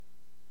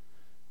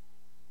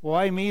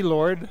Why me,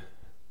 Lord?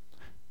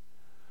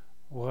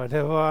 What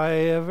have I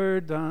ever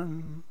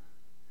done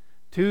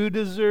to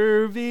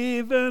deserve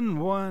even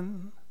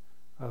one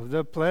of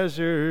the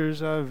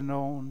pleasures I've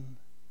known?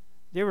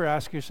 Do you ever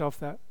ask yourself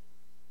that?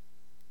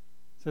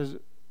 It says,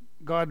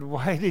 God,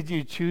 why did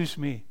you choose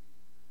me?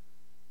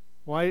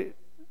 Why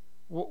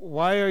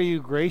are you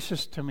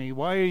gracious to me?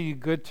 Why are you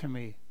good to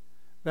me?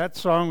 That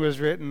song was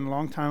written a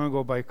long time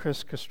ago by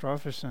Chris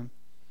Christopherson.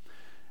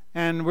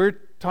 And we're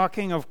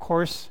talking, of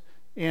course,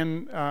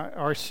 in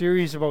our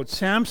series about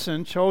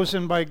Samson,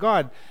 chosen by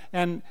God.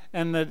 And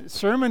the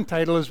sermon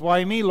title is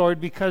Why Me,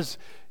 Lord? Because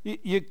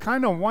you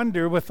kind of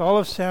wonder, with all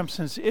of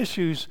Samson's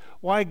issues,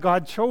 why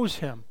God chose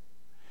him.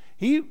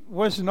 He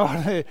was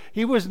not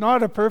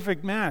a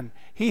perfect man.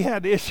 He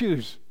had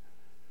issues.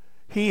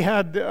 He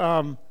had,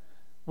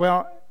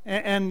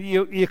 and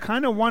you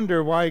kind of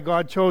wonder why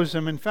God chose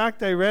him. In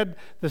fact, I read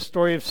the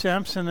story of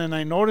Samson, and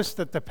I noticed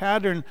that the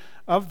pattern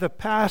of the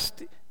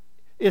past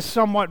is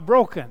somewhat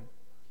broken.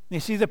 You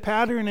see, the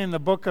pattern in the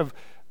book of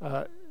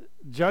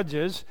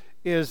Judges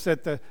is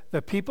that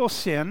the people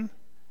sin,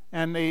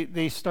 and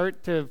they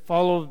start to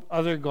follow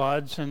other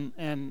gods,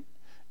 and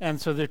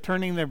so they're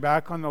turning their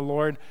back on the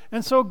Lord.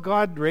 And so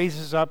God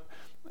raises up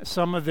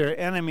some of their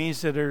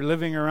enemies that are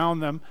living around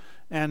them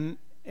and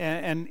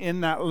in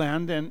that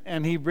land,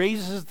 and he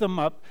raises them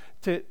up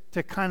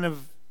to kind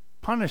of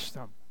punish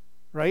them,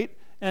 right?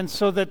 And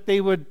so that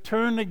they would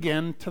turn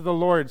again to the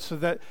Lord, so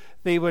that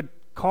they would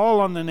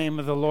call on the name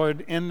of the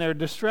Lord in their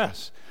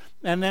distress.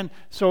 And then,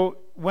 so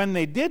when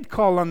they did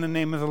call on the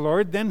name of the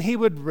Lord, then he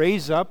would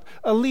raise up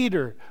a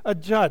leader, a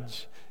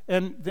judge.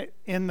 And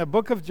in the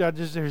book of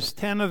Judges, there's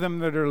 10 of them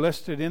that are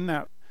listed in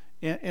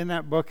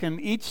that book.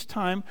 And each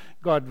time,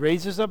 God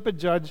raises up a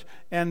judge,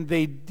 and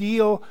they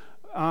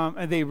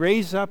and they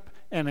raise up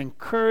and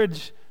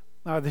encourage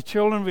the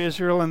children of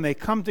Israel, and they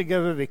come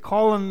together, they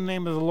call on the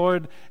name of the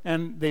Lord,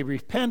 and they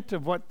repent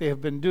of what they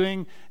have been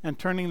doing and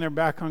turning their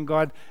back on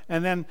God.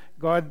 And then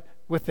God,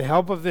 with the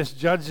help of this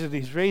judge that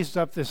he's raised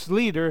up, this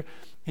leader,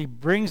 he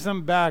brings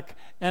them back.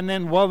 And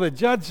then while the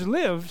judge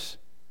lives,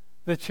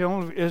 the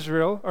children of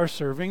Israel are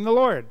serving the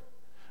Lord.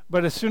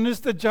 But as soon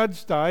as the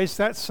judge dies,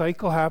 that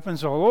cycle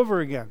happens all over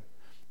again.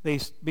 They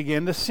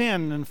begin to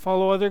sin and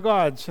follow other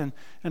gods and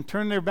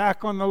turn their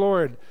back on the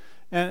Lord.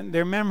 And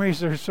their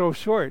memories are so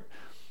short.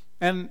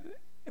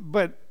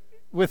 But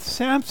with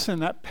Samson,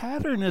 that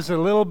pattern is a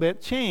little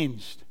bit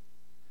changed.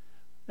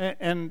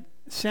 And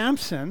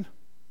Samson,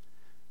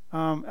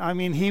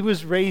 he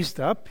was raised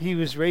up. He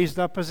was raised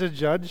up as a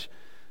judge.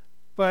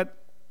 But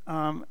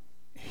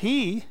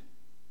he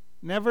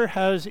never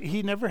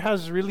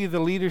has really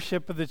the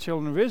leadership of the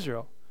children of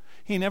Israel.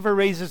 He never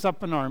raises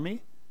up an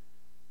army.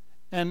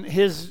 And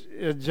his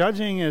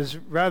judging is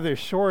rather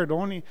short,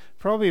 only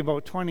probably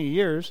about 20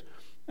 years.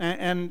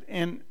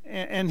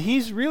 And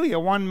he's really a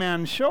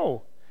one-man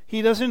show.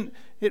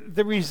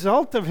 The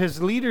result of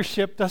his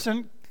leadership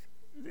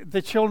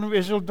the children of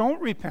Israel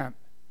don't repent.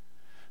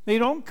 They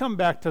don't come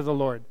back to the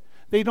Lord.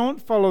 They don't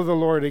follow the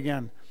Lord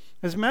again.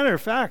 As a matter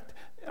of fact,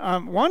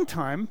 one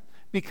time,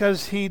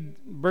 because he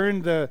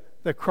burned the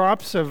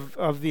crops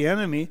of the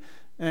enemy,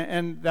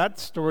 and that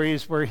story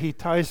is where he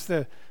ties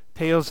the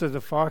tails of the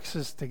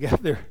foxes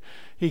together.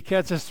 He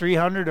catches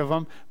 300 of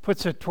them,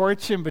 puts a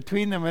torch in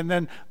between them, and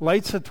then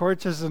lights the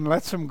torches and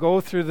lets them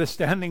go through the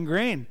standing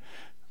grain.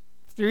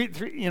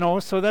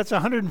 So that's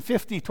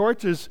 150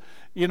 torches,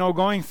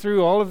 going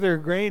through all of their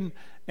grain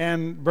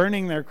and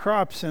burning their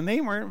crops, and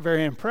they weren't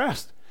very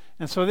impressed.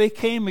 And so they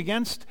came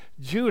against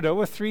Judah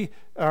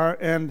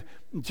and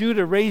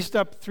Judah raised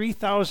up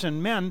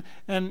 3,000 men,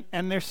 and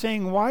they're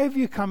saying, "Why have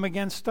you come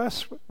against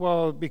us?"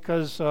 Well,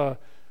 because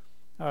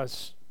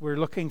we're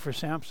looking for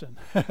Samson.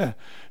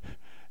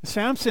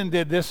 Samson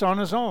did this on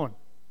his own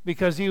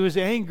because he was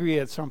angry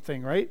at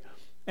something, right?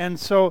 And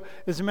so,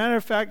 as a matter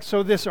of fact,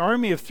 so this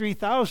army of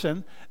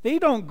 3,000, they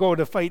don't go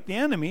to fight the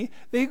enemy.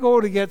 They go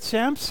to get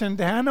Samson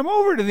to hand him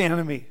over to the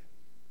enemy,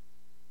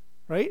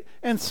 right?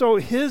 And so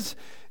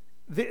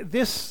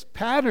this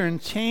pattern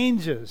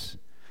changes.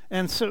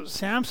 And so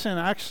Samson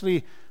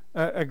actually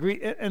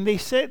agreed. And they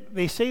say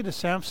to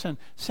Samson,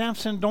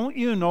 "Samson, don't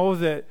you know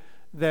that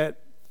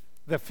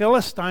the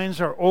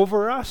Philistines are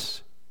over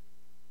us?"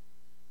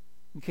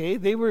 Okay,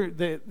 they were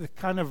the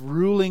kind of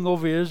ruling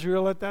over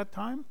Israel at that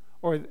time,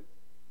 or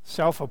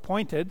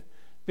self-appointed,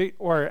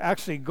 or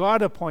actually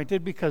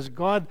God-appointed, because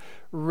God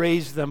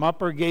raised them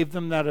up or gave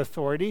them that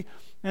authority.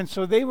 And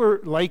so they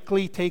were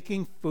likely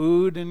taking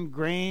food and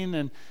grain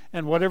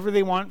and whatever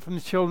they want from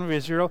the children of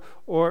Israel,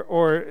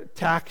 or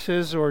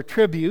taxes or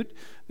tribute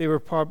they were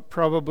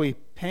probably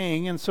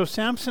paying. And so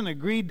Samson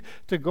agreed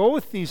to go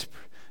with these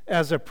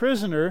as a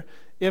prisoner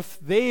if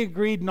they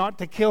agreed not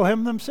to kill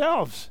him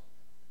themselves.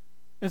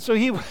 And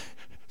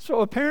so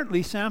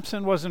apparently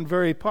Samson wasn't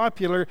very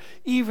popular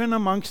even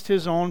amongst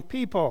his own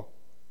people.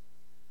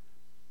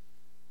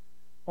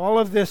 All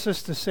of this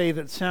is to say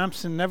that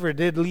Samson never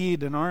did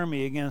lead an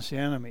army against the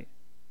enemy.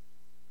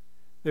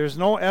 There's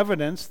no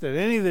evidence that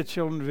any of the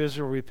children of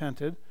Israel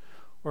repented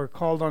or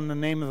called on the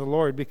name of the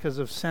Lord because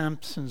of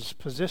Samson's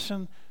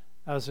position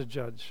as a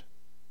judge.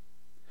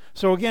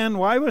 So again,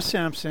 why was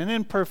Samson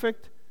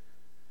imperfect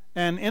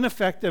and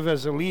ineffective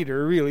as a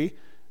leader, really?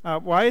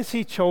 Why is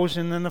he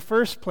chosen in the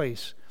first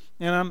place?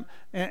 And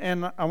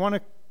I want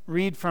to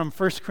read from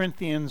 1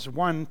 Corinthians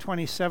 1,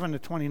 27 to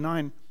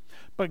 29.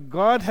 But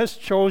God has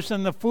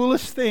chosen the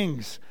foolish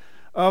things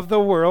of the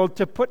world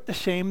to put to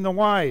shame the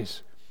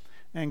wise.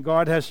 And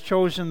God has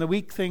chosen the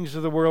weak things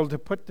of the world to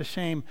put to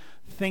shame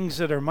things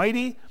that are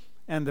mighty,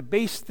 and the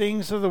base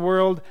things of the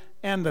world,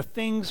 and the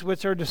things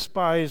which are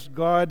despised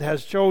God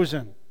has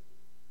chosen.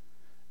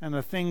 And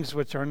the things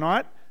which are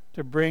not,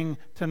 to bring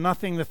to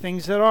nothing the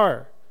things that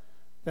are,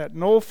 that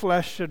no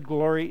flesh should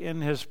glory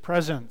in his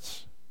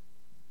presence.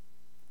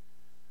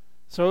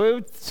 So it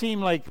would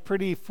seem like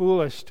pretty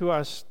foolish to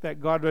us that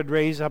God would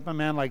raise up a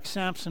man like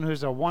Samson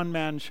who's a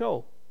one-man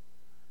show.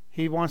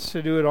 He wants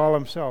to do it all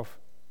himself.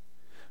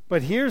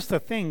 But here's the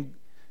thing,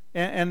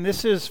 and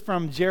this is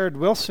from Jared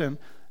Wilson.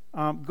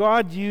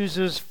 God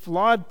uses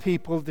flawed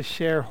people to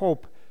share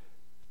hope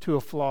to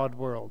a flawed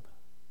world.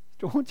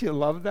 Don't you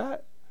love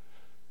that?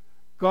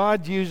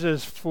 God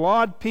uses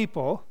flawed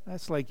people,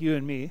 that's like you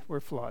and me, we're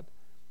flawed,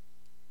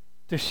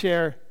 to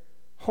share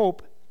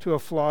hope to a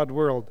flawed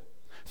world.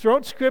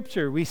 Throughout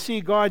Scripture, we see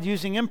God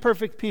using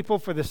imperfect people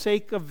for the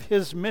sake of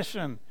his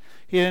mission.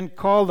 He didn't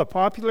call the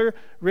popular,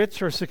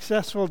 rich, or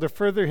successful to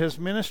further his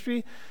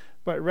ministry,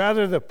 but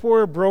rather the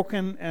poor,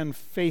 broken, and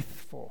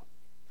faithful.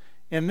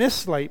 In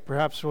this light,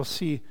 perhaps we'll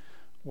see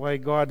why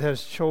God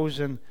has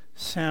chosen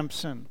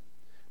Samson.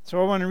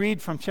 So I want to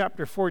read from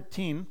chapter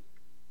 14.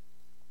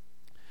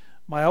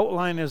 My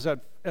outline is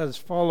as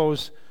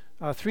follows.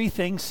 3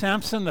 things.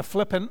 Samson the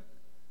flippant.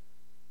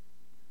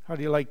 How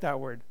do you like that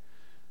word?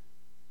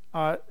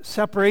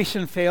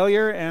 Separation,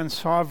 failure, and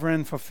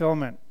sovereign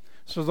fulfillment.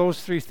 So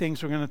those 3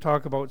 things we're going to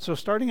talk about. So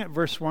starting at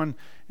verse 1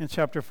 in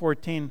chapter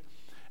 14.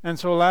 And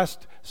so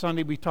last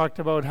Sunday we talked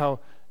about how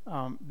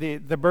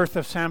the birth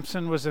of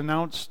Samson was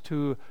announced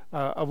to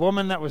a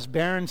woman that was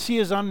barren. She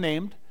is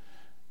unnamed,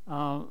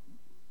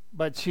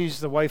 but she's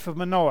the wife of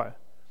Manoah.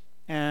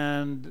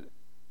 And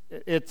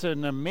it's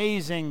an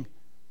amazing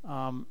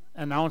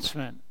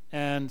announcement.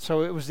 And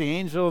so it was the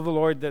angel of the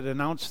Lord that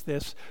announced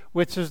this,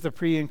 which is the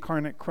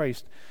pre-incarnate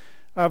Christ.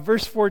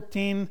 Verse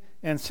 14,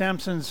 and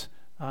Samson's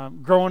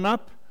grown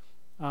up.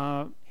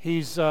 We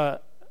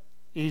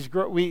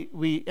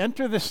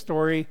enter the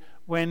story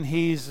when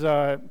he's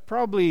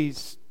probably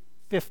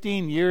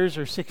 15 years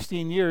or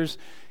 16 years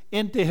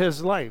into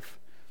his life.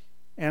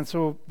 And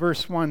so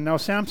verse 1, now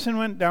Samson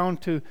went down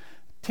to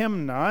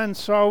Timnah and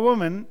saw a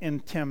woman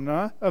in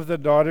Timnah of the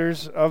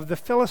daughters of the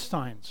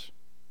Philistines.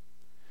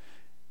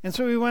 And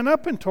so he went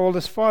up and told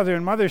his father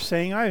and mother,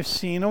 saying, I have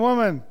seen a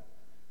woman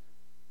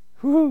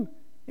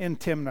in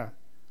Timnah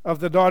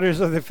of the daughters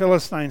of the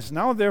Philistines.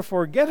 Now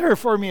therefore get her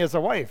for me as a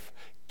wife.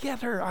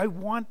 Get her, I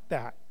want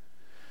that.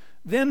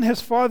 Then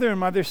his father and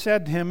mother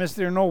said to him, is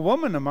there no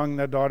woman among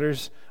the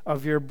daughters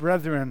of your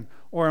brethren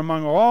or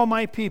among all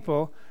my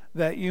people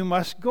that you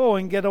must go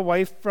and get a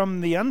wife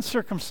from the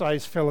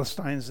uncircumcised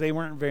Philistines? They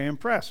weren't very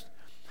impressed.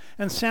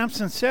 And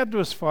Samson said to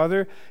his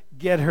father,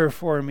 get her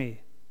for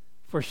me,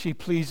 for she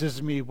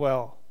pleases me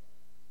well.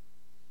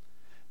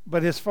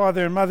 But his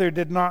father and mother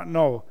did not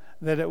know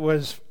that it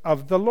was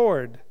of the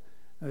Lord,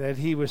 that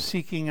he was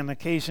seeking an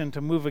occasion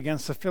to move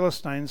against the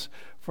Philistines,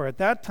 for at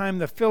that time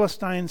the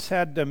Philistines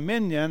had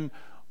dominion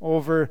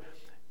over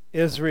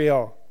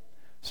Israel.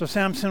 So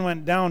Samson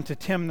went down to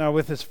Timnah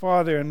with his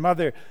father and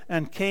mother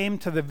and came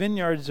to the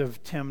vineyards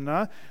of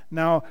Timnah.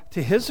 Now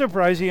to his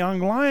surprise a young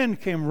lion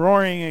came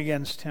roaring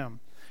against him.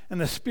 And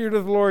the Spirit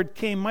of the Lord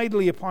came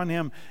mightily upon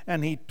him,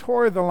 and he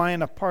tore the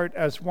lion apart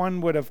as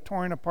one would have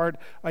torn apart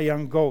a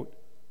young goat,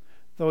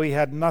 though he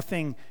had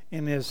nothing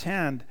in his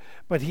hand.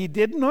 But he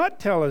did not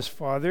tell his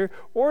father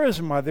or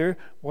his mother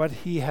what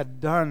he had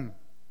done.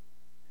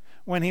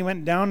 When he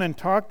went down and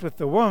talked with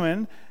the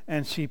woman,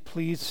 and she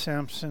pleased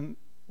Samson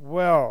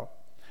well.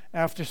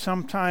 After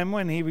some time,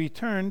 when he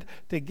returned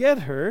to get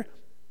her,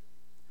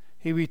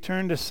 he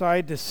returned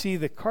aside to see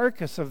the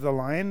carcass of the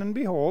lion, and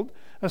behold,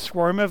 a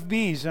swarm of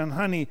bees and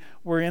honey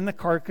were in the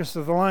carcass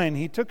of the lion.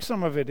 He took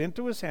some of it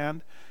into his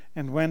hand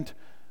and went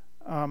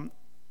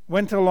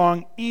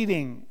along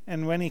eating.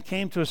 And when he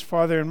came to his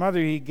father and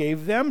mother, he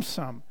gave them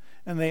some,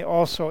 and they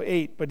also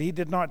ate. But he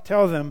did not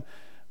tell them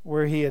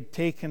where he had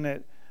taken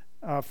it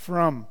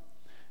from.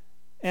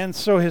 And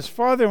so his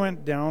father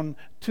went down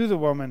to the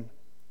woman,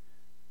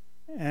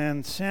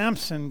 and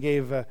Samson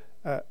gave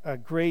a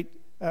great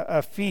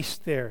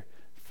feast there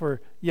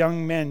for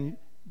young men.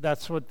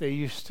 That's what they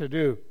used to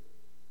do.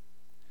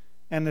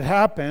 And it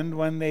happened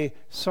when they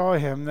saw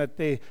him that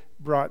they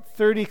brought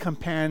 30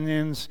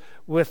 companions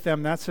with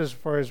them. That's as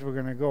far as we're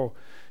going to go.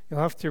 You'll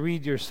have to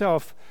read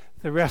yourself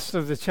the rest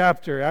of the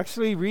chapter.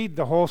 Actually read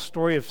the whole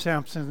story of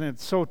Samson.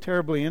 It's so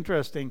terribly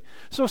interesting.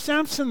 So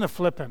Samson the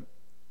flippant.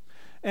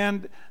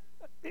 And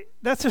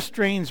that's a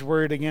strange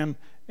word again.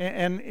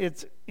 and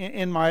it's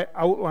in my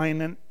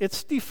outline, and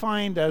it's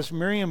defined as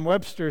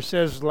Merriam-Webster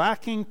says,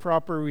 lacking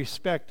proper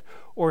respect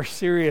or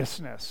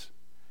seriousness.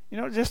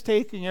 Just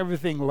taking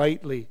everything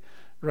lightly,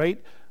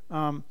 right?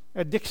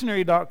 At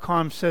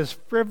dictionary.com says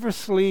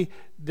frivolously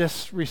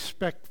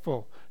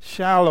disrespectful,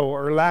 shallow,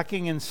 or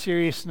lacking in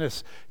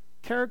seriousness,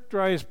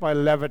 characterized by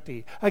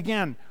levity.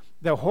 Again,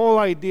 the whole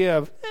idea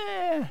of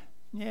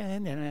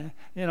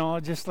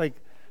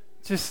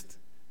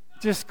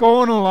just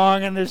going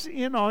along, and there's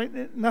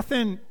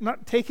nothing,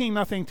 not taking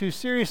nothing too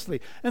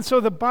seriously. And so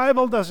the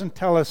Bible doesn't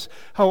tell us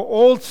how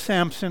old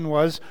Samson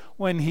was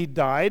when he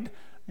died.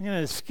 I'm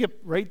going to skip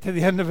right to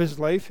the end of his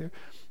life here.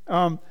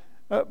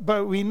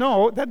 But we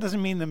know that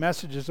doesn't mean the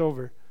message is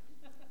over.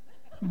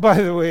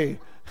 By the way,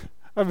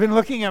 I've been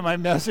looking at my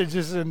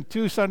messages, and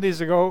 2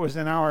 Sundays ago it was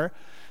an hour.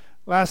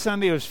 Last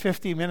Sunday it was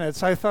 50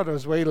 minutes. I thought it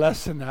was way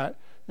less than that.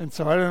 And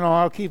so I don't know.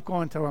 I'll keep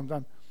going till I'm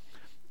done.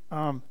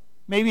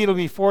 Maybe it'll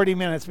be 40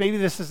 minutes. Maybe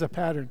this is a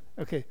pattern.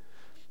 Okay.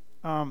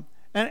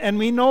 And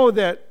we know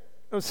that,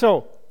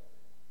 so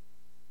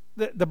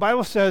the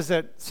Bible says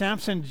that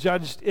Samson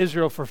judged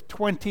Israel for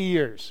 20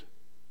 years.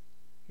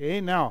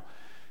 Okay, now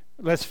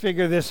let's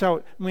figure this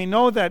out. We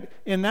know that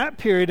in that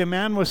period, a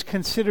man was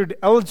considered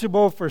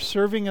eligible for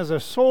serving as a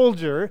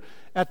soldier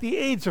at the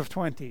age of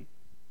 20.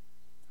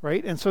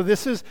 Right? And so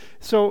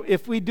so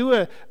if we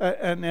do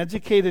an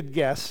educated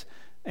guess,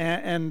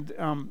 and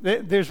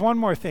there's one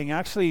more thing,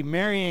 actually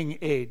marrying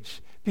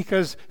age,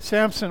 because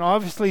Samson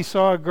obviously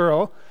saw a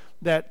girl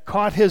that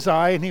caught his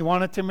eye and he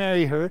wanted to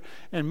marry her,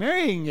 and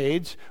marrying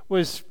age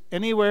was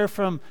anywhere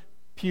from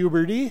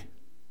puberty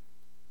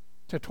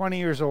to 20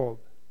 years old,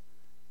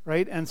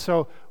 right? And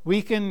so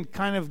we can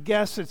kind of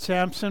guess that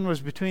Samson was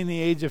between the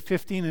age of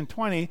 15 and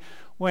 20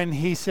 when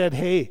he said,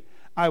 hey,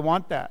 I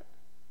want that.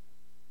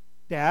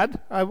 Dad,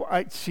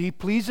 she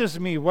pleases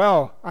me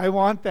well. I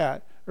want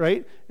that.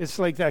 Right? It's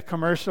like that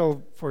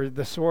commercial for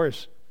the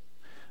Source.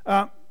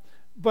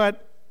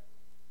 But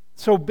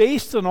so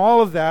based on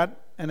all of that,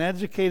 an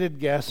educated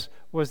guess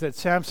was that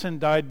Samson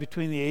died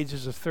between the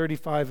ages of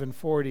 35 and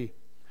 40.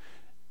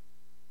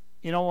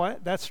 You know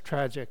what? That's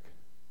tragic.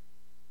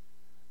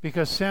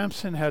 Because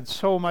Samson had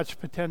so much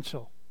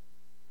potential.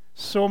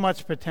 So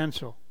much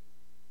potential.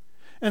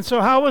 And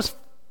so how was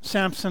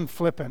Samson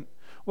flippant?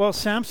 Well,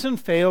 Samson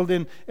failed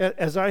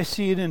as I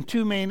see it, in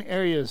 2 main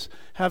areas: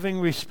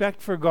 having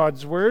respect for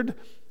God's word,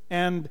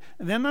 and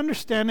then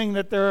understanding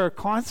that there are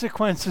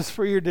consequences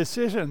for your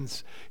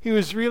decisions. He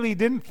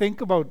didn't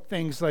think about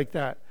things like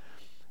that,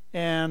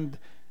 and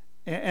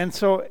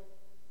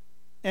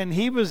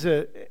he was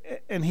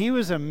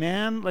a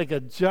man, like a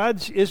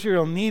judge.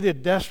 Israel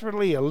needed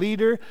desperately a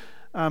leader,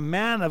 a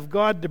man of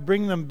God to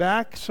bring them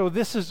back. So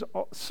this is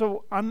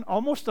so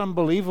almost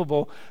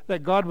unbelievable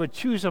that God would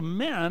choose a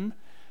man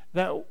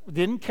that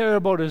didn't care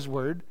about his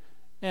word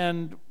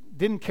and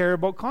didn't care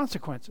about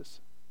consequences.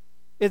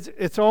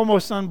 It's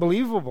almost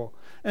unbelievable.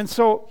 And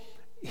so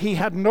he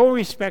had no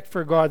respect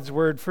for God's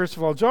word. First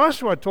of all,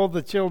 Joshua told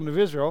the children of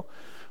Israel,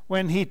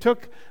 when he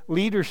took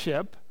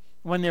leadership,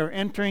 when they were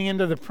entering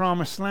into the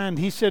promised land,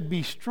 he said,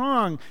 be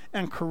strong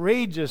and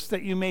courageous,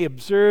 that you may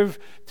observe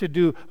to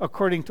do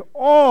according to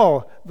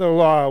all the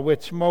law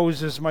which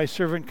Moses my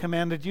servant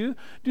commanded you.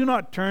 Do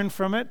not turn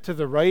from it to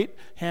the right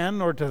hand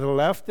or to the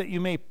left, that you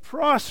may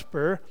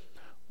prosper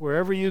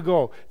wherever you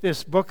go.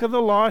 This book of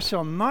the law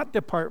shall not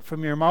depart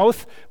from your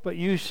mouth, but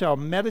you shall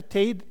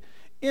meditate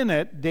in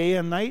it day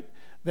and night,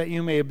 that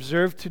you may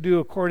observe to do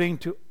according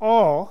to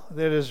all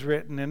that is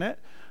written in it.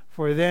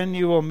 For then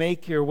you will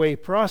make your way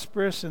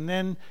prosperous, and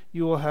then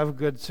you will have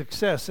good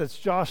success. That's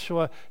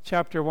Joshua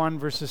chapter 1,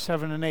 verses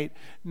 7 and 8.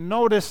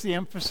 Notice the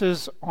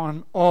emphasis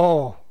on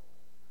all.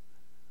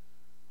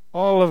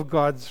 All of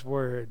God's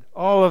word,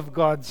 all of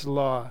God's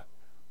law.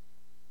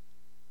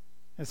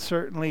 And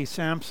certainly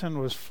Samson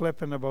was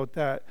flippant about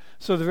that.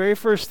 So the very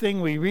first thing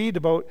we read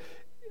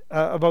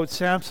about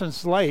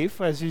Samson's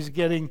life as he's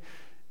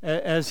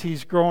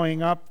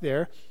growing up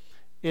there,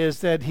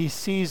 is that he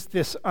sees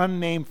this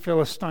unnamed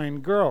Philistine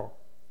girl.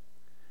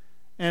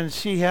 And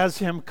she has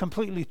him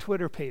completely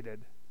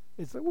Twitter-pated.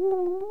 It's like,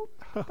 ooh.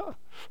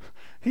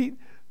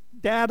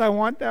 Dad, I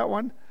want that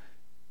one.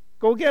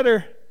 Go get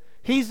her.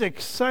 He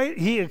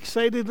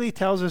excitedly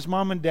tells his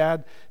mom and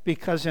dad,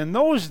 because in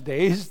those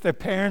days, the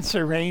parents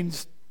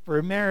arranged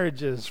for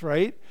marriages,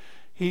 right?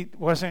 He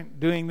wasn't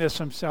doing this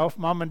himself.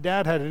 Mom and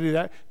dad had to do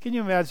that. Can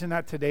you imagine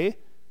that today?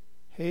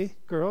 Hey,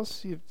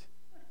 girls,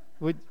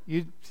 would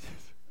you...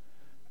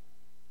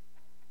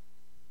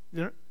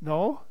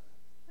 No?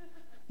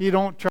 You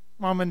don't trust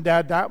mom and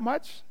dad that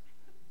much?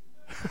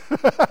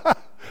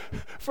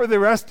 For the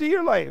rest of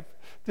your life.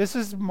 This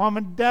is mom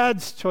and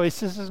dad's choice.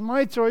 This is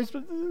my choice.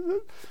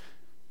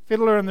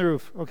 Fiddler on the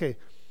Roof. Okay.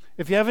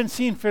 If you haven't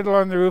seen Fiddler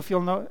on the Roof,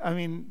 you'll know.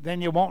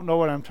 Then you won't know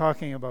what I'm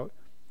talking about.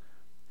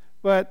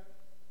 But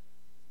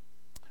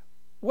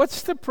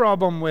what's the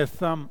problem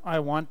with I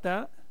want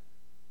that?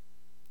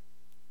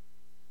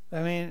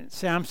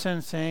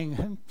 Samson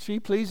saying, she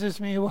pleases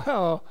me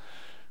well.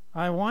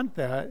 I want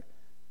that.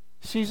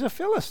 She's a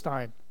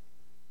Philistine.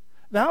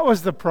 That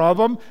was the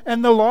problem.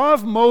 And the law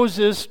of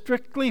Moses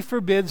strictly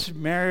forbids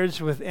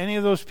marriage with any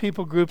of those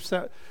people groups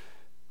that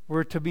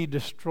were to be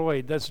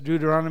destroyed. That's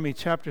Deuteronomy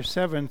chapter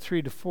 7,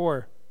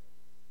 3-4.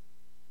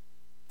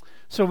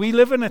 So we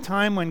live in a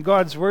time when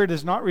God's word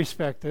is not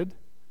respected.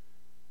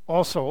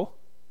 Also,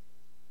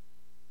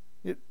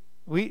 do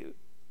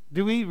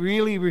we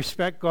really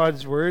respect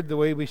God's word the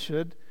way we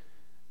should?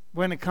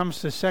 When it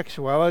comes to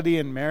sexuality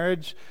and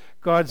marriage,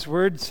 God's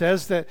word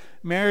says that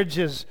marriage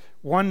is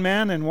one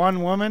man and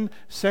one woman.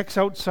 Sex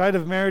outside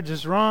of marriage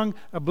is wrong.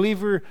 A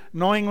believer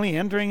knowingly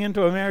entering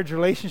into a marriage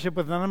relationship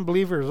with an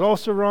unbeliever is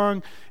also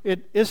wrong.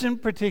 It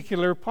isn't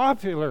particularly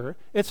popular.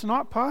 It's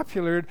not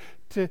popular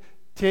to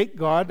take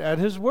God at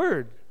his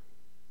word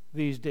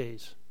these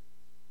days.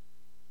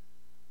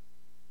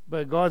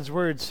 But God's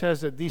word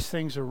says that these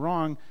things are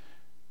wrong.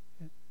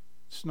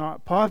 It's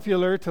not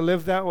popular to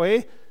live that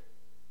way.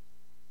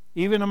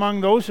 Even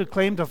among those who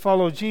claim to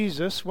follow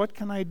Jesus, what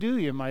can I do,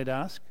 you might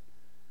ask?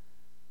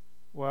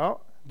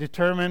 Well,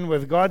 determine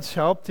with God's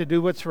help to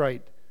do what's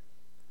right.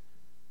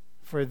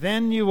 For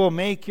then you will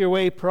make your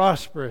way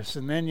prosperous,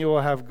 and then you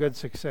will have good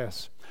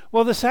success.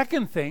 Well, the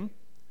second thing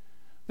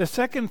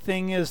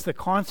is the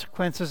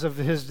consequences of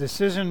his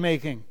decision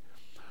making.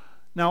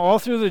 Now, all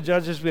through the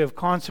Judges, we have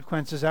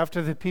consequences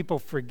after the people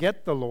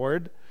forget the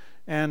Lord,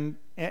 and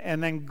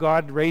then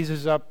God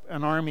raises up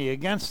an army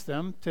against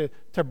them to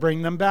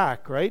bring them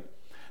back, right?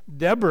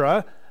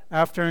 Deborah,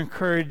 after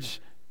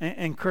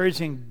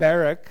encouraging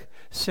Barak,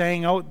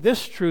 sang out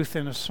this truth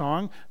in a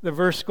song. The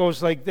verse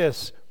goes like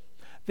this: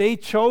 they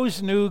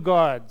chose new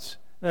gods.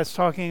 That's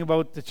talking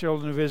about the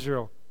children of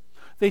Israel.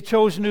 They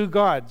chose new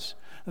gods.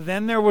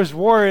 Then there was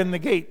war in the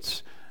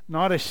gates.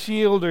 Not a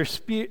shield or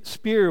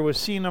spear was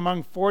seen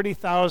among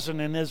 40,000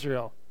 in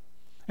Israel.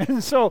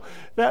 And so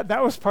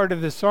that was part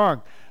of the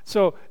song.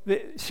 So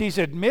she's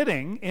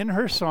admitting in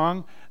her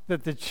song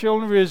that the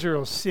children of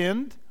Israel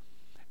sinned,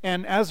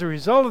 and as a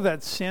result of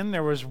that sin,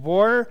 there was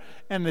war,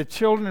 and the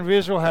children of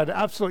Israel had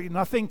absolutely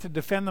nothing to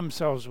defend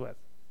themselves with.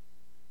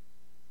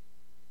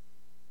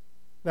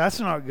 That's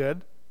not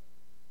good.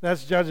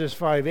 That's Judges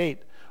 5:8.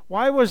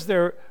 Why was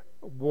there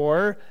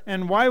war,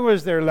 and why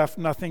was there left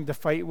nothing to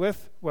fight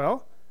with?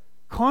 Well,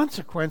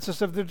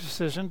 consequences of the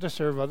decision to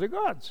serve other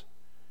gods.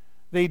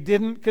 They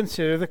didn't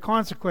consider the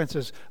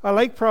consequences. I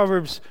like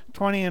Proverbs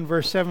 20 and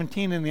verse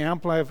 17 in the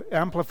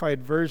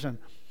Amplified Version.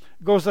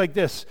 It goes like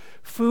this: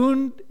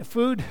 food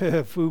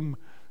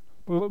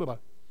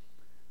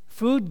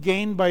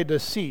gained by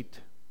deceit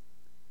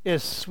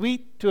is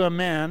sweet to a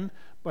man,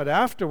 but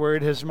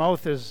afterward his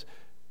mouth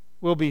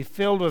will be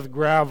filled with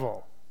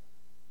gravel.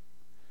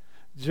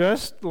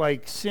 Just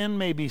like sin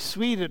may be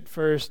sweet at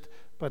first,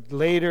 but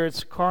later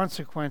its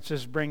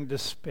consequences bring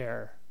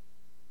despair.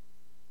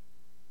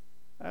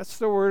 That's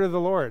the word of the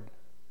Lord.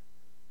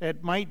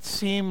 It might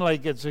seem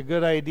like it's a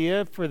good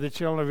idea for the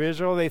children of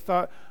Israel. They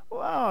thought,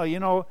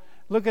 well,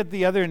 look at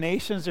the other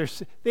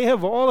nations. They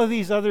have all of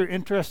these other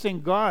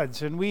interesting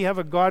gods, and we have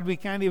a God we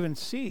can't even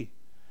see.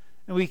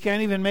 And we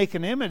can't even make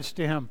an image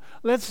to him.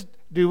 Let's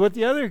do what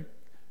the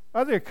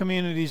other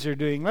communities are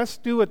doing. Let's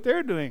do what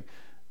they're doing.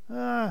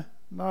 Not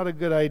a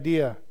good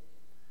idea.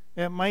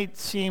 It might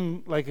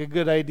seem like a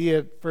good idea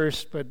at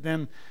first, but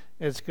then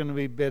it's going to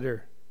be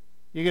bitter.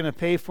 You're going to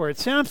pay for it.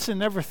 Samson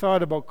never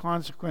thought about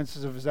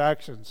consequences of his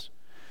actions.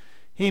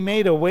 He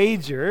made a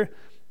wager.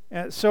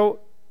 So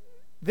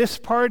this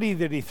party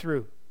that he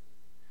threw,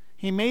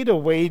 he made a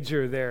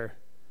wager there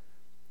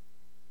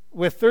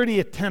with 30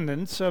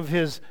 attendants of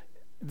his.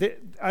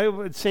 I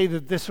would say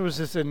that this was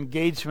his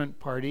engagement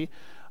party.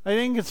 I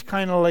think it's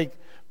kind of like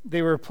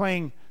they were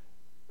playing.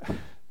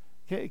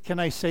 Can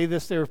I say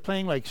this? They were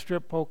playing like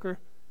strip poker.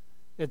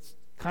 It's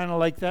kind of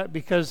like that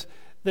because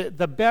the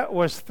bet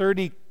was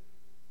 30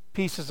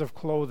 pieces of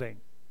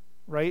clothing,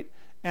 right?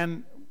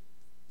 And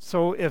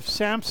so if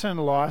Samson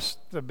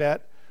lost the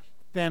bet,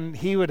 then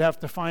he would have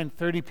to find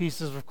 30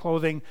 pieces of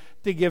clothing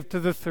to give to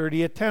the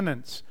 30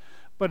 attendants.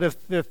 But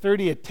if the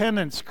 30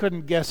 attendants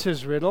couldn't guess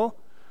his riddle,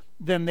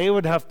 then they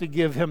would have to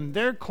give him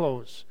their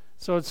clothes.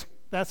 So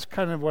that's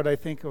kind of what I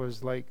think it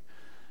was like.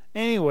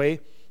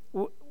 Anyway,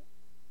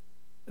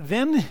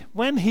 then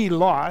when he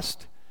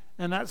lost,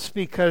 and that's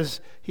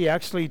because he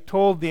actually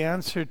told the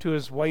answer to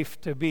his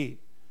wife-to-be,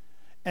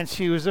 and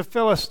she was a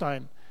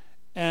Philistine.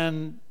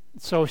 And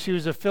so she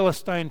was a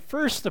Philistine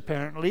first,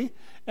 apparently,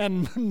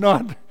 and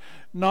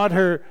not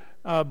her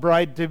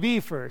bride-to-be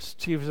first.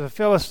 She was a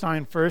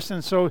Philistine first,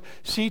 and so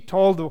she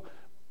told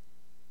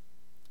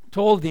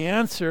the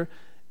answer.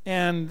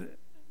 And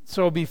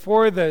so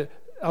before the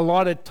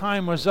allotted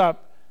time was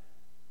up,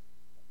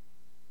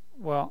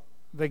 well,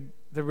 the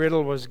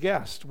riddle was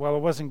guessed. Well, it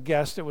wasn't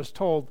guessed, it was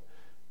told,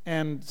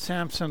 and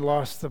Samson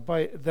lost the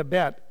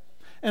bet.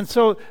 And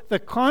so the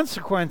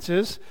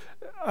consequences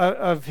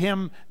of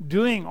him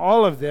doing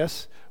all of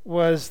this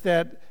was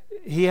that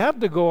he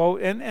had to go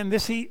out, and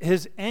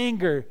his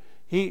anger,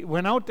 he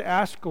went out to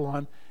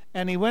Ashkelon,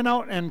 and he went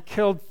out and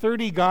killed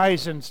 30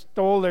 guys and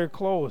stole their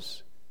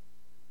clothes.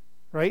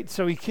 Right?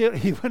 So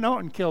he went out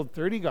and killed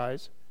 30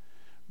 guys,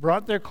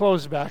 brought their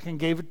clothes back and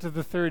gave it to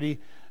the 30,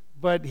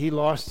 but he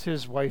lost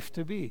his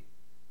wife-to-be.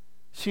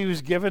 She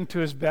was given to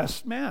his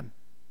best man.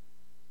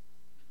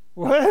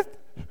 What?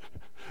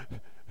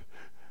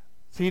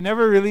 So he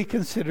never really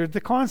considered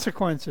the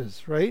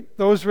consequences, right?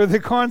 Those were the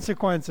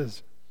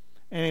consequences.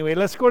 Anyway,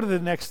 let's go to the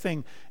next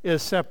thing,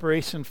 is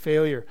separation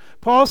failure.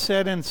 Paul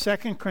said in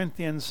 2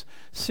 Corinthians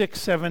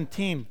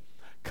 6:17,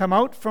 "Come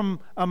out from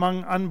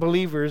among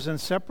unbelievers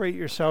and separate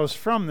yourselves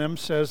from them,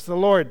 says the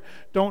Lord.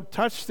 Don't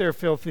touch their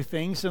filthy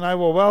things, and I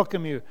will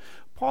welcome you."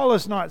 Paul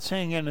is not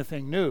saying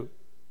anything new.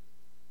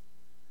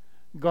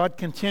 God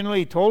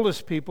continually told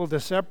his people to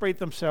separate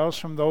themselves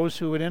from those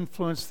who would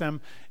influence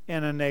them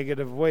in a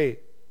negative way.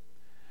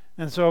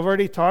 And so I've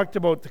already talked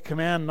about the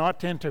command not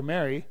to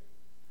intermarry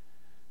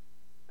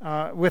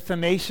with the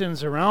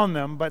nations around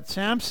them, but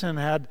Samson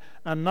had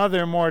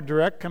another more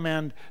direct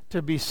command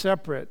to be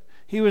separate.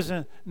 He was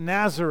a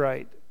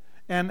Nazirite,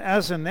 and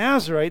as a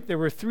Nazirite there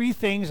were 3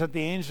 things that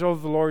the angel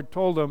of the Lord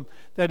told him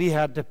that he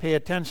had to pay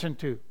attention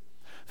to.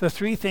 The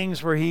 3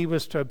 things were he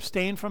was to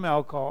abstain from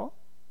alcohol,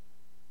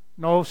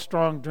 no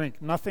strong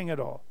drink, nothing at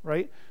all,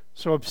 right?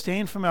 So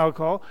abstain from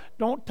alcohol,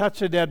 don't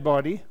touch a dead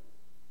body,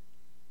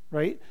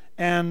 right?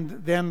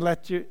 And then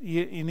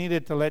you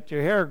needed to let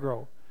your hair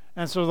grow.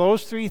 And so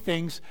those 3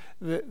 things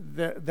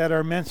that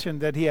are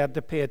mentioned that he had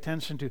to pay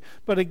attention to.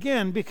 But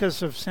again,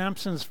 because of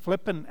Samson's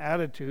flippant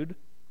attitude,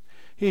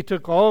 he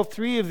took all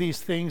 3 of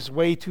these things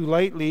way too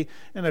lightly,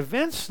 and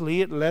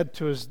eventually it led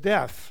to his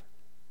death.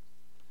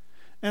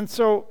 And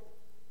so,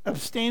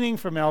 abstaining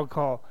from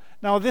alcohol.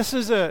 Now, this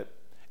is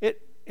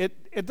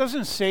it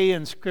doesn't say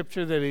in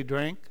Scripture that he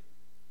drank,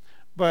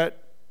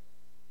 but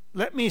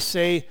let me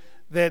say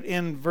that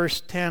in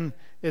verse 10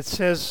 it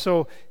says,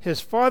 "So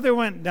his father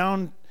went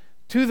down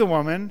to the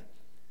woman."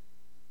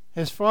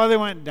 His father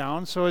went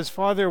down, so his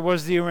father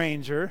was the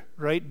arranger,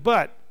 right?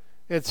 But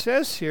it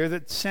says here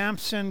that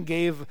Samson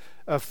gave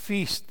a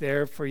feast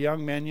there for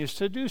young men used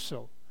to do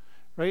so,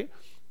 right?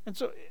 And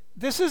so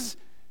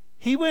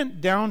he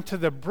went down to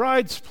the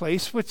bride's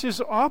place, which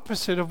is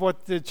opposite of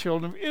what the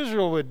children of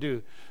Israel would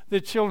do.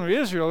 The children of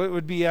Israel, it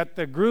would be at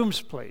the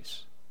groom's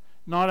place,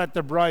 not at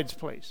the bride's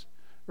place,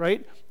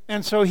 right?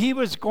 And so he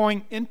was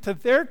going into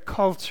their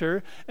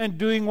culture and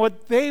doing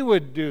what they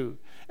would do.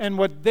 And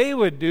what they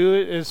would do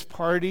is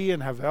party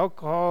and have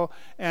alcohol,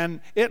 and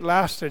it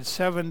lasted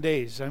 7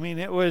 days. I mean,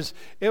 it was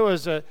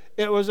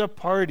a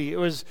party.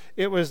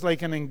 It was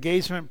like an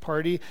engagement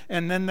party,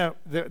 and then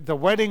the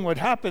wedding would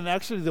happen.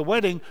 Actually, the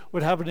wedding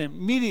would happen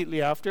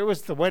immediately after. It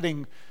was the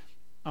wedding.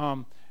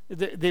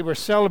 They were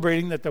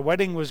celebrating that the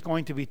wedding was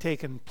going to be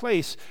taking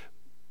place,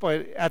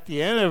 but at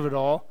the end of it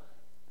all,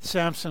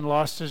 Samson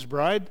lost his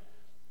bride,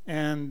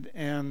 so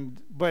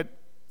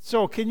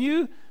can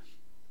you?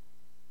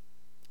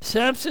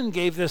 Samson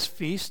gave this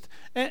feast,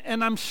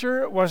 and I'm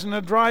sure it wasn't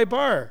a dry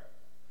bar.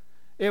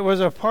 It was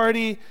a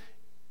party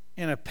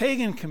in a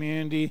pagan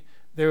community.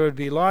 There would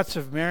be lots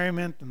of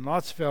merriment and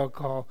lots of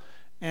alcohol.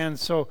 And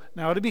so,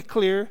 now to be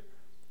clear,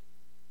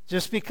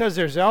 just because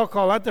there's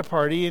alcohol at the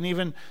party,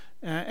 and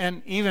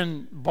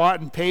even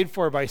bought and paid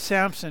for by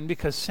Samson,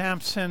 because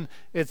Samson,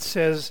 it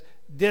says,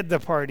 did the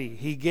party.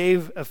 He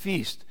gave a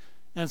feast.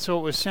 And so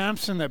it was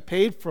Samson that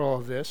paid for all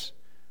of this.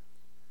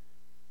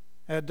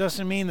 It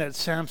doesn't mean that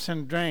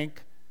Samson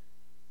drank,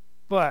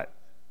 but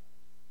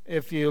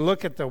if you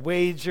look at the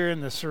wager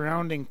and the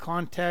surrounding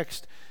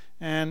context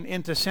and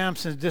into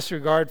Samson's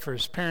disregard for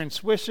his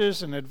parents'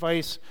 wishes and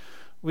advice,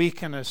 we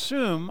can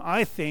assume,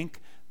 I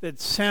think, that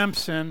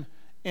Samson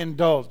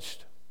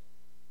indulged,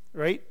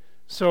 right?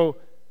 So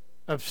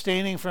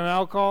abstaining from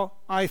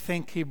alcohol, I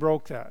think he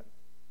broke that.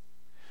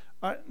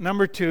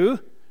 Number 2,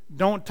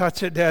 don't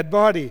touch a dead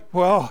body.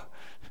 Well,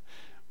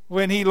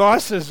 when he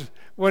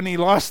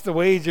lost the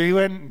wager, he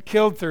went and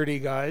killed 30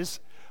 guys.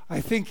 I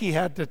think he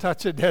had to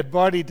touch a dead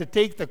body to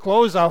take the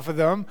clothes off of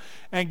them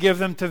and give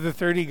them to the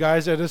 30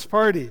 guys at his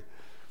party.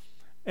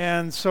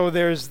 And so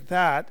there's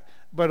that.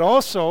 But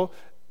also,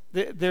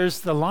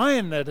 there's the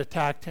lion that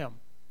attacked him,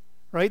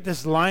 right?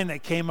 This lion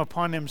that came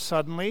upon him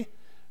suddenly,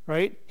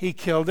 right? He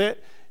killed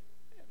it.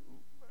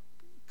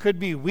 Could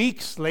be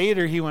weeks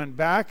later he went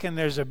back and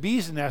there's a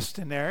bee's nest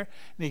in there,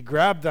 and he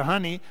grabbed the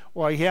honey.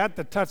 Well, he had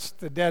to touch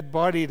the dead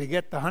body to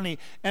get the honey.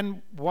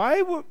 And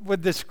why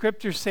would the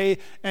scripture say,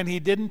 and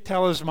he didn't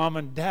tell his mom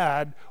and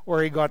dad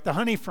where he got the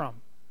honey from?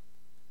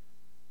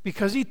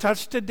 Because he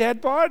touched a dead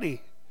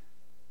body.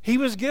 He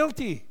was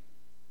guilty,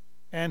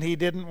 and he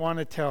didn't want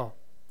to tell.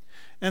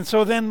 And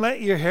so then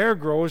let your hair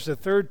grow is the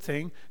third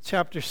thing.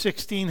 Chapter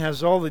 16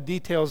 has all the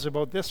details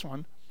about this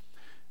one.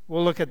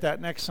 We'll look at that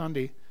next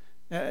Sunday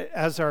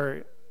as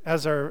our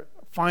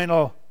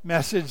final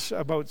message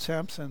about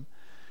Samson.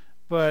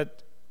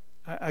 But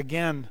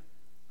again,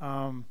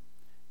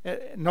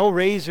 no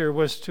razor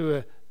was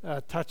to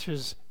touch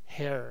his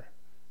hair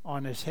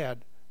on his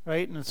head,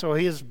 right? And so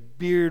his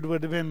beard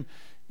would have been,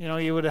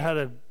 he would have had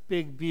a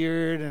big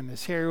beard, and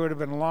his hair would have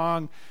been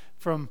long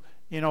from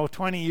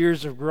 20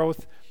 years of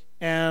growth.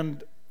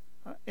 And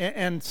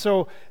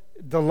so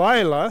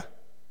Delilah,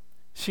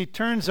 She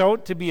turns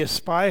out to be a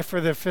spy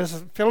for the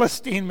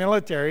Philistine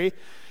military,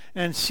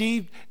 and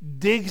she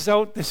digs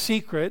out the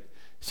secret.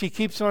 She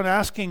keeps on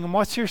asking him,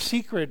 what's your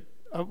secret?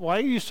 Why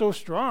are you so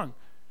strong?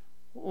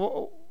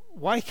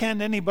 Why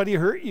can't anybody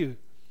hurt you?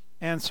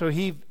 And so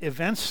he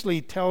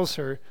eventually tells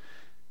her,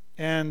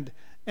 and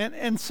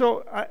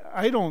so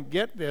I don't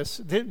get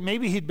this.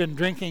 Maybe he'd been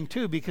drinking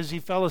too, because he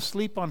fell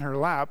asleep on her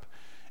lap,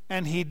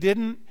 and he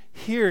didn't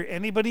hear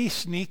anybody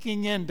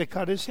sneaking in to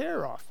cut his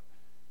hair off.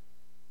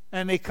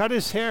 And they cut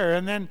his hair,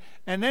 and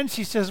then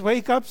she says,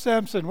 wake up,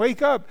 Samson,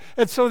 wake up.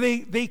 And so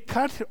they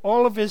cut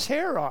all of his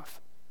hair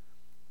off.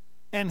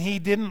 And he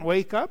didn't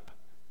wake up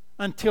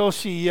until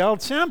she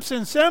yelled,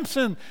 Samson,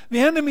 Samson, the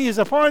enemy is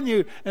upon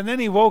you. And then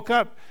he woke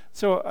up.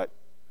 So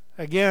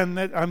again,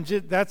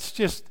 that's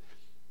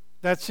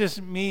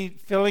just me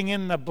filling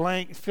in the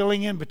blank,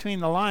 filling in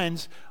between the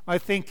lines. I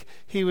think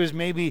he was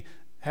maybe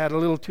had a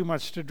little too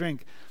much to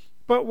drink.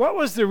 But what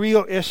was the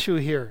real issue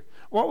here?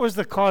 What was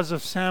the cause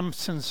of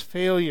Samson's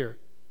failure?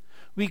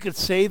 We could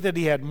say that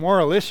he had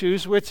moral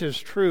issues, which is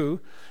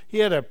true. He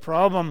had a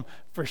problem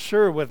for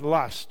sure with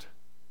lust.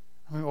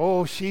 I mean,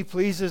 oh, she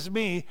pleases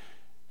me.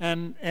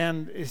 And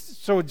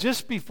so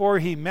just before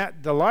he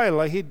met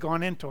Delilah, he'd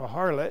gone into a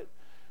harlot,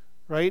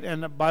 right?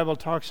 And the Bible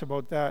talks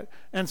about that.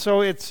 And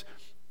so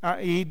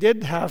he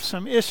did have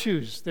some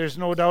issues. There's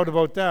no doubt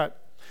about that.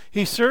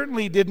 He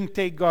certainly didn't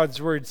take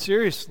God's word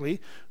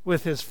seriously.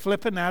 With his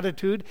flippant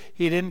attitude,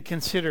 he didn't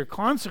consider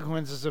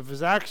consequences of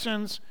his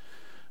actions.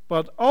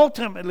 But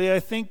ultimately, I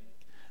think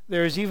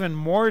there's even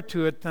more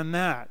to it than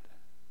that.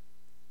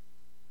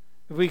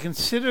 If we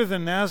consider the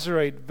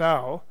Nazirite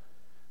vow,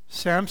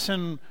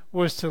 Samson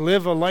was to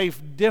live a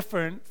life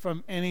different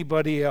from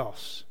anybody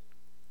else.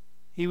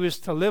 He was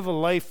to live a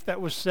life that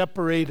was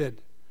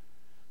separated.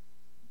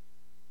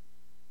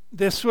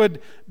 This would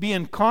be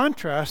in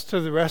contrast to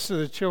the rest of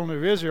the children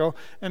of Israel,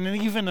 and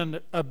even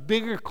a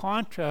bigger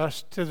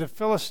contrast to the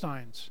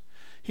Philistines.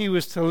 He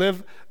was to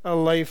live a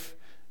life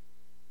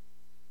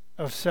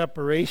of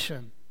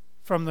separation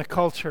from the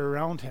culture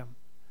around him.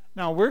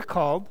 Now, we're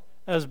called,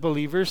 as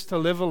believers, to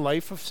live a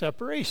life of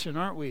separation,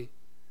 aren't we?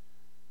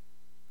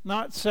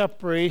 Not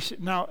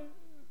separation. Now,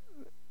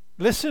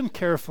 listen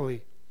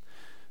carefully,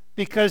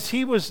 because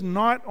he was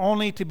not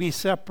only to be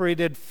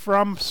separated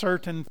from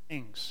certain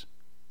things,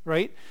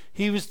 right?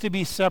 He was to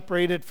be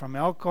separated from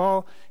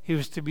alcohol. He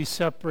was to be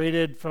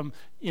separated from,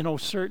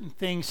 certain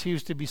things he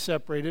was to be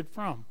separated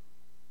from,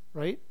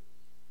 right?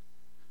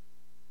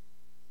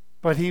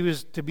 But he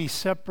was to be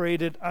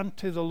separated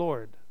unto the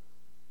Lord.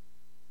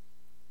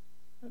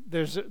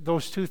 There's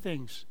those two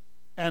things.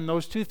 And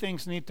those two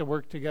things need to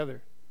work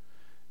together.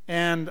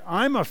 And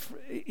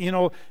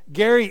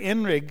Gary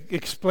Inrig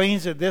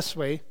explains it this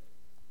way.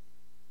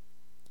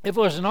 If it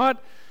was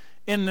not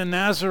in the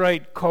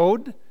Nazirite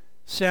code,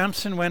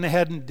 Samson went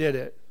ahead and did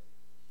it.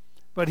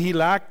 But he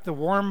lacked the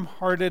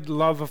warm-hearted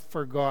love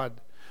for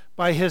God.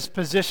 By his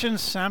position,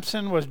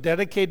 Samson was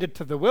dedicated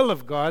to the will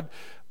of God,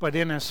 but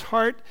in his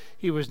heart,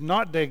 he was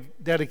not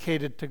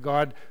dedicated to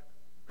God,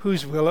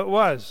 whose will it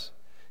was.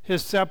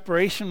 His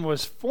separation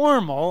was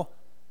formal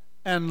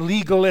and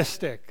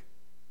legalistic.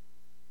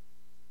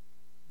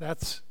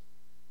 That's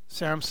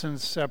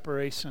Samson's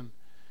separation.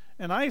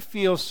 And I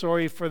feel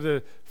sorry for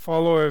the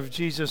follower of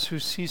Jesus who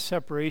sees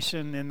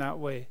separation in that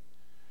way,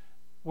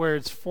 where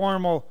it's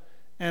formal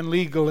and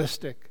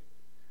legalistic.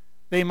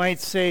 They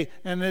might say,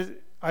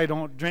 I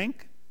don't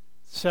drink,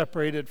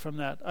 separated from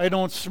that. I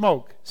don't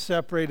smoke,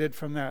 separated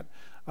from that.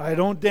 I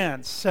don't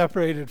dance,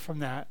 separated from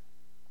that.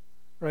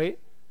 Right?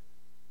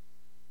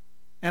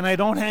 And I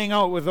don't hang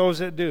out with those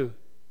that do,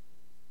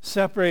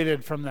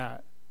 separated from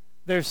that.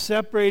 They're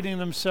separating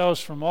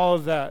themselves from all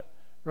of that,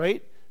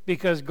 right?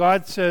 Because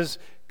God says,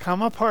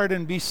 come apart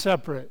and be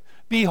separate.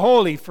 Be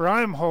holy, for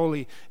I am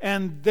holy.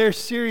 And they're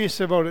serious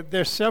about it.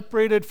 They're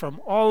separated from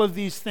all of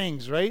these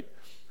things, right?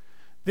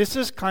 This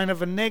is kind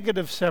of a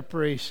negative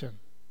separation.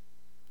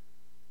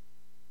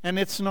 And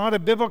it's not a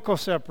biblical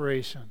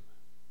separation.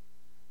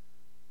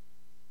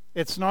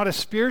 It's not a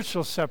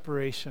spiritual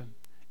separation.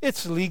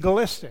 It's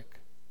legalistic.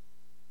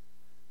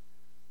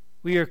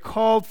 We are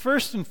called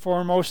first and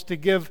foremost to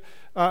give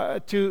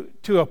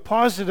to a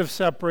positive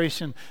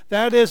separation.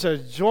 That is a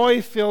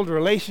joy-filled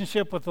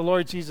relationship with the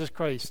Lord Jesus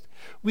Christ.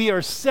 We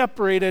are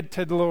separated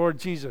to the Lord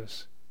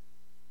Jesus.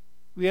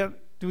 Do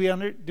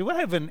I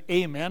have an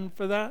amen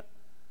for that?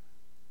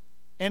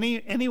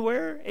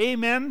 Anywhere?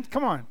 Amen?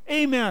 Come on.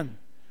 Amen.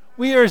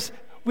 We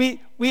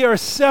are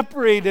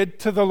separated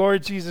to the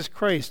Lord Jesus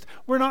Christ.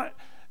 We're not.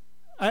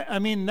 I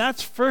mean,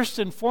 that's first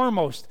and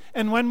foremost.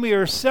 And when we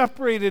are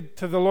separated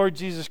to the Lord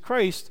Jesus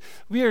Christ,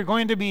 we are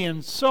going to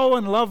be so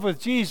in love with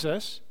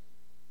Jesus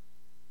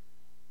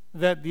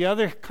that the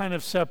other kind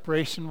of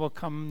separation will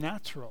come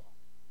natural.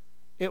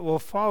 It will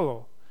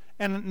follow.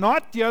 And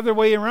not the other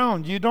way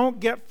around. You don't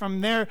get from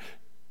there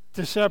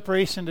to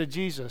separation to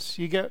Jesus.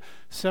 You get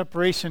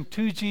separation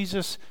to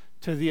Jesus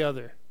to the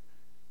other.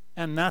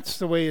 And that's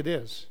the way it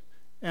is.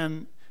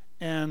 And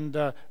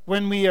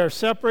when we are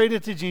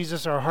separated to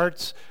Jesus, our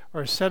hearts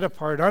are set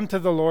apart unto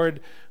the Lord.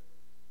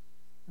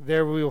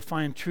 There we will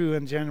find true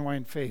and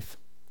genuine faith.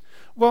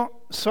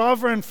 Well,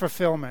 sovereign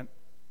fulfillment.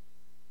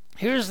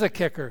 Here's the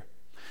kicker.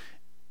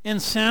 In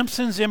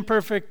Samson's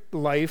imperfect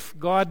life,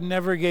 God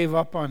never gave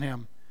up on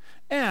him.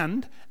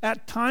 And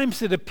at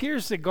times it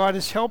appears that God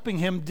is helping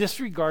him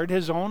disregard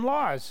his own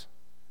laws.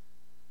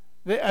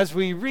 As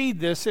we read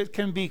this, it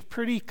can be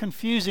pretty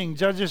confusing.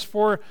 Judges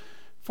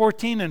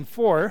 4:14 and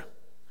 4,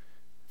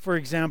 for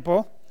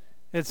example,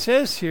 it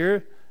says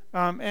here,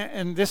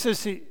 and this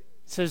is, it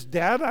says,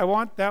 Dad, I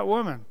want that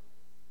woman.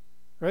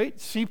 Right?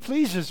 She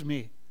pleases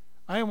me.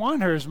 I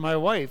want her as my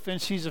wife.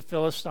 And she's a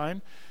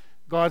Philistine.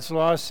 God's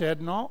law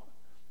said, no,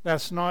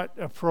 that's not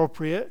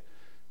appropriate.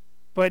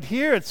 But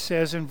here it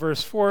says in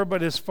verse 4,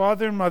 but his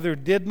father and mother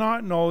did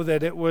not know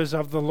that it was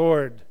of the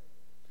Lord,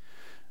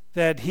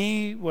 that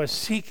he was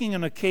seeking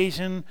an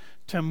occasion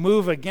to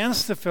move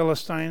against the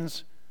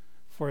Philistines,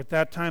 for at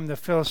that time the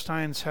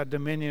Philistines had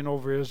dominion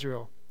over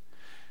Israel.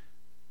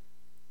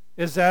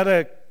 Does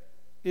that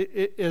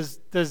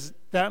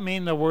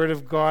mean the word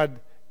of God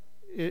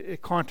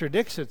it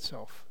contradicts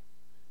itself?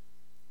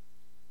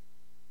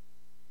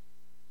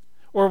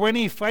 Or when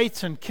he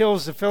fights and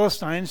kills the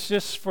Philistines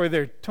just for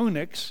their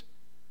tunics,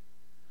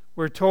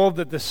 we're told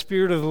that the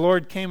Spirit of the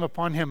Lord came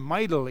upon him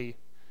mightily,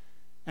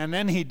 and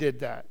then he did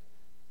that.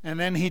 And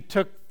then he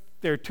took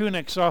their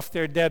tunics off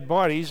their dead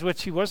bodies,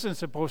 which he wasn't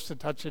supposed to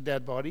touch a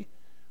dead body.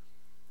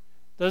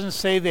 Doesn't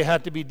say they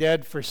had to be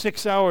dead for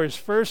 6 hours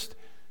first,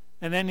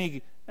 and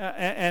then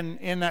and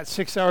in that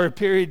 6 hour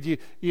period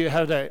you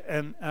had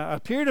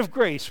a period of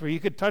grace where you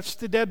could touch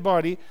the dead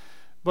body,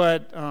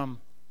 but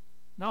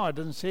no, it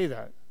doesn't say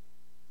that.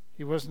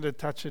 He wasn't to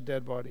touch a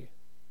dead body.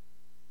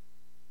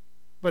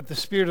 But the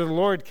Spirit of the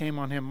Lord came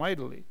on him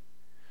mightily.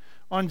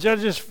 On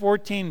Judges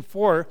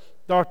 14:4,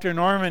 Dr.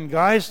 Norman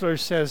Geisler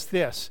says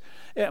this: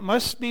 it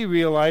must be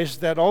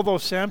realized that although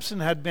Samson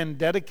had been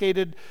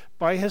dedicated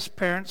by his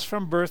parents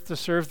from birth to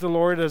serve the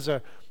Lord as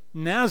a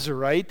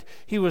Nazirite,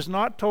 he was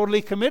not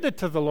totally committed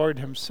to the Lord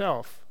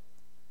himself.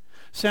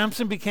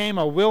 Samson became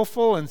a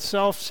willful and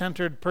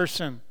self-centered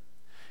person.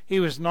 He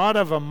was not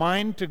of a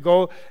mind to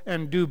go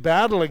and do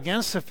battle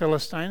against the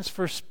Philistines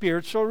for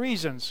spiritual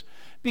reasons,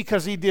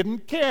 because he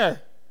didn't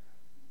care.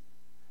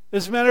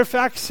 As a matter of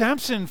fact,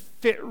 Samson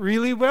fit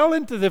really well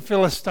into the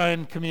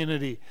Philistine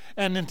community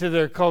and into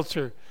their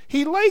culture.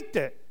 He liked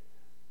it.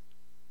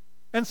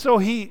 And so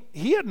he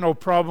had no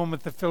problem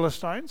with the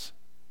Philistines.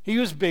 He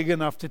was big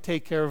enough to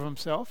take care of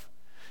himself.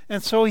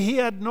 And so he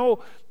had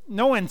no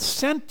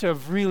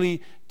incentive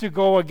really to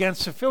go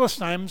against the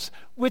Philistines,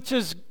 which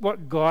is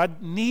what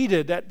God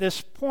needed at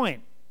this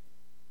point.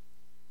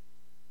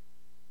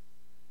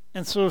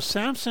 And so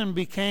Samson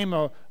became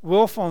a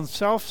willful and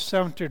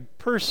self-centered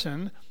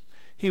person.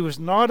 He was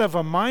not of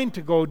a mind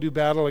to go do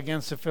battle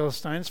against the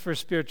Philistines for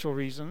spiritual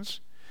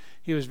reasons.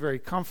 He was very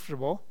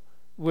comfortable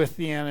with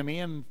the enemy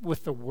and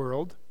with the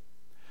world.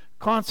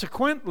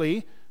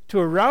 Consequently, to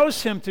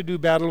arouse him to do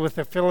battle with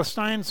the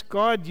Philistines,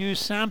 God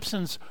used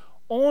Samson's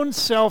own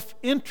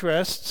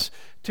self-interests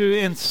to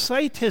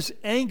incite his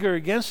anger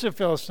against the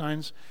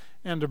Philistines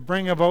and to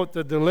bring about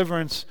the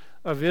deliverance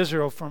of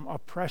Israel from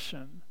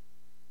oppression.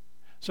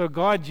 So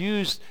God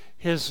used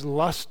his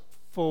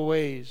lustful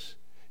ways,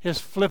 his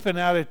flippant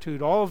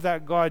attitude, all of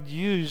that God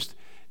used.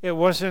 It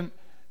wasn't,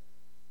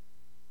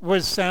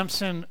 was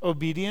Samson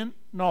obedient?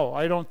 No,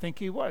 I don't think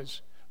he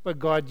was. But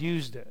God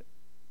used it.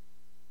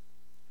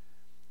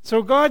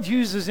 So God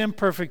uses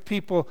imperfect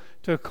people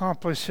to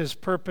accomplish his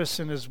purpose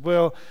and his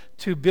will,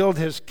 to build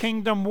his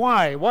kingdom.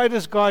 Why? Why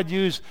does God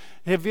use?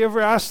 Have you ever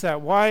asked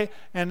that? Why?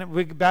 And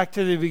we back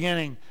to the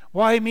beginning.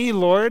 Why me,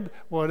 Lord?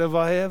 What have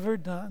I ever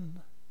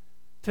done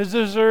to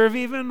deserve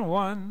even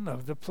one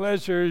of the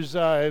pleasures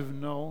I've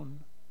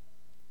known?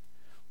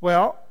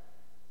 Well,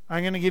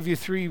 I'm going to give you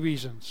 3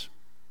 reasons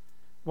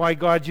why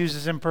God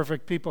uses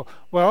imperfect people.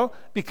 Well,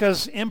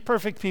 because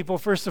imperfect people,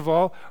 first of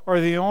all, are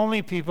the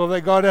only people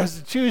that God has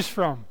to choose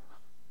from.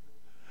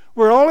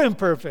 We're all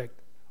imperfect.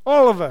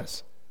 All of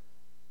us.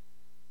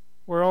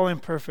 We're all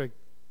imperfect.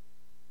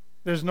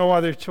 There's no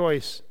other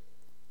choice.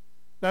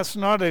 That's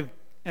not an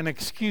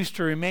excuse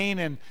to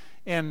remain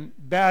in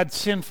bad,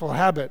 sinful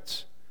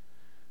habits.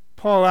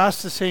 Paul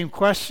asked the same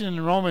question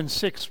in Romans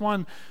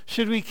 6:1.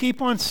 Should we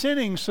keep on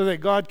sinning so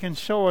that God can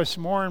show us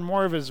more and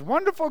more of his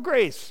wonderful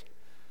grace?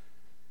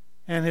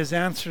 And his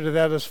answer to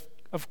that is,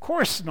 of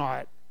course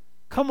not.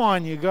 Come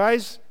on, you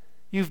guys.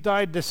 You've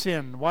died to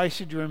sin. Why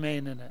should you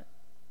remain in it?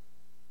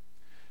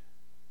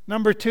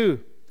 Number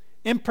 2,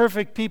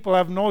 imperfect people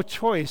have no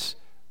choice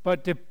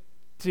but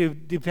to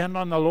depend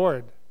on the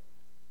Lord.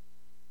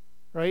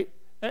 Right?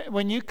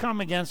 When you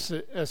come against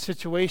a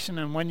situation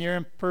and when you're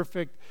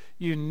imperfect,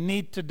 you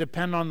need to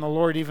depend on the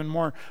Lord even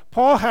more.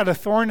 Paul had a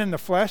thorn in the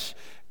flesh.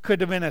 Could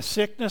have been a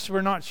sickness.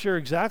 We're not sure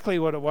exactly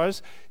what it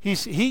was.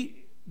 He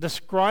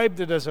described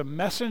it as a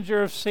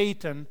messenger of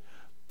Satan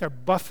to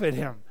buffet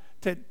him,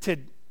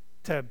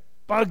 to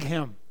bug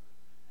him.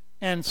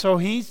 And so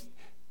he's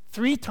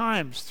 3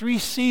 times, 3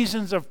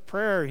 seasons of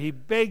prayer, he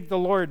begged the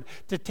Lord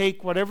to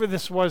take whatever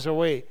this was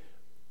away.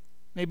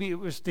 Maybe it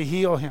was to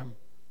heal him.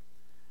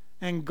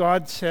 And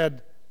God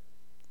said,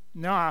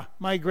 "Nah,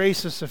 my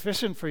grace is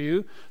sufficient for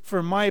you,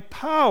 for my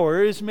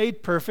power is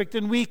made perfect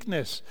in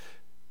weakness."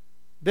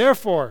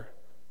 Therefore,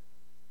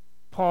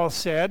 Paul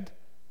said,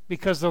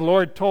 because the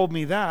Lord told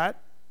me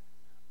that,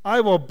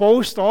 I will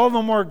boast all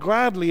the more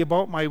gladly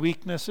about my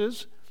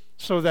weaknesses,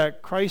 so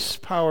that Christ's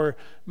power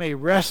may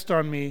rest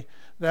on me.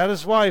 That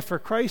is why, for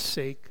Christ's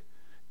sake,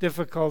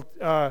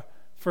 I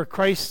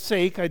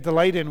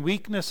delight in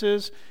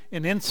weaknesses,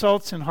 in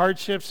insults, in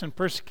hardships, in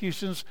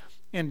persecutions,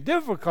 in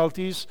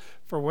difficulties.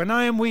 For when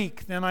I am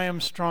weak, then I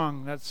am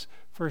strong. That's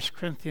 2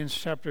 Corinthians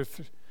chapter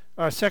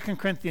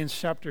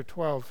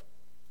 12.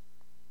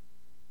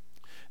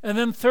 And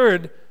then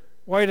third,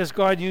 why does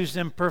God use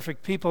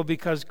imperfect people?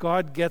 Because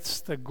God gets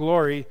the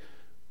glory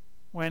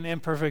when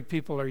imperfect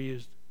people are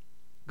used.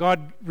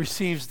 God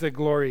receives the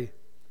glory.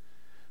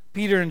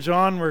 Peter and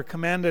John were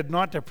commanded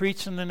not to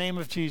preach in the name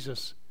of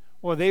Jesus.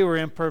 Well, they were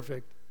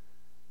imperfect.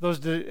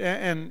 But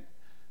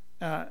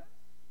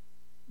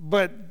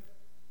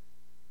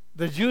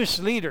the Jewish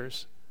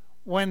leaders,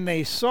 when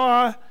they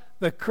saw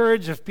the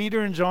courage of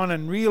Peter and John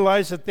and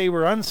realized that they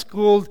were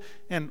unschooled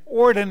and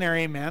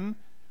ordinary men,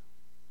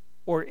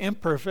 or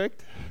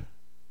imperfect,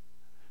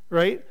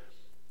 right?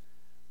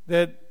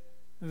 That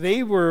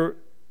they were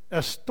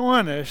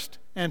astonished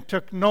and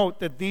took note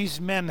that these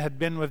men had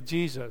been with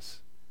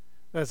Jesus.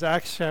 That's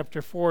Acts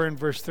chapter 4 and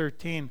verse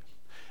 13.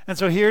 And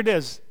so here it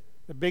is,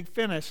 the big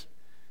finish.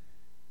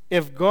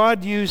 If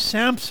God used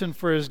Samson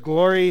for his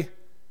glory,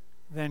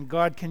 then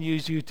God can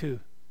use you too.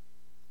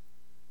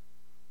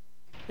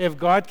 If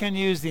God can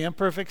use the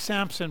imperfect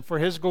Samson for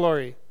his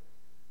glory,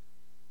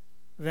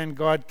 then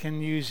God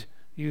can use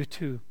you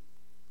too.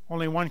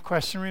 Only one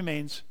question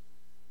remains.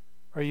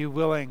 Are you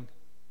willing?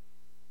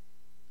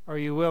 Are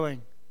you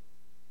willing?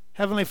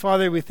 Heavenly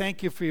Father, we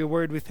thank you for your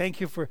word. We thank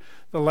you for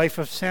the life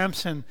of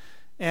Samson,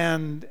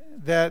 and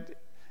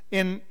that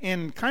in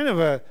kind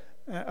of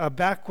a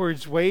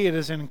backwards way, it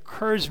is an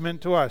encouragement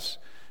to us,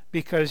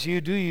 because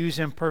you do use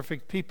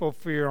imperfect people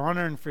for your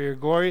honor and for your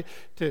glory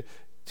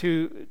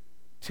to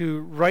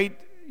write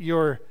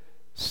your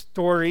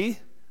story.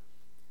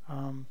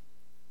 You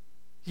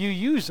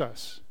use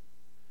us.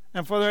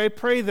 And Father, I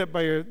pray that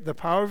by the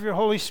power of your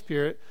Holy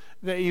Spirit,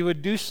 that you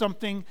would do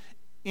something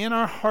in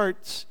our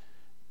hearts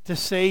to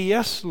say,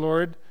 yes,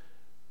 Lord,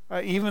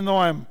 even though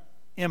I'm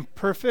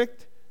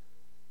imperfect,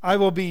 I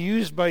will be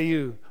used by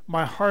you.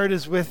 My heart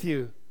is with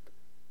you.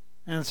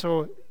 And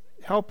so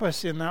help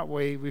us in that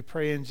way, we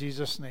pray in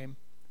Jesus' name.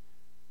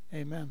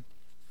 Amen.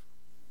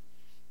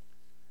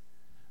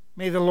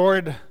 May the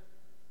Lord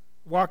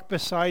walk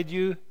beside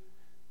you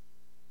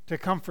to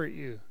comfort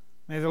you.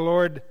 May the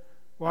Lord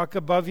walk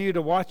above you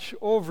to watch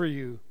over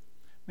you.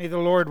 May the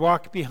Lord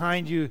walk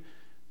behind you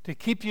to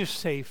keep you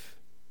safe.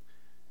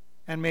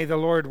 And may the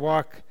Lord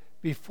walk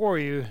before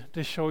you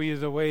to show you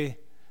the way.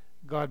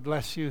 God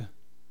bless you.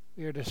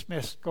 We are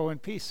dismissed. Go in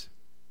peace.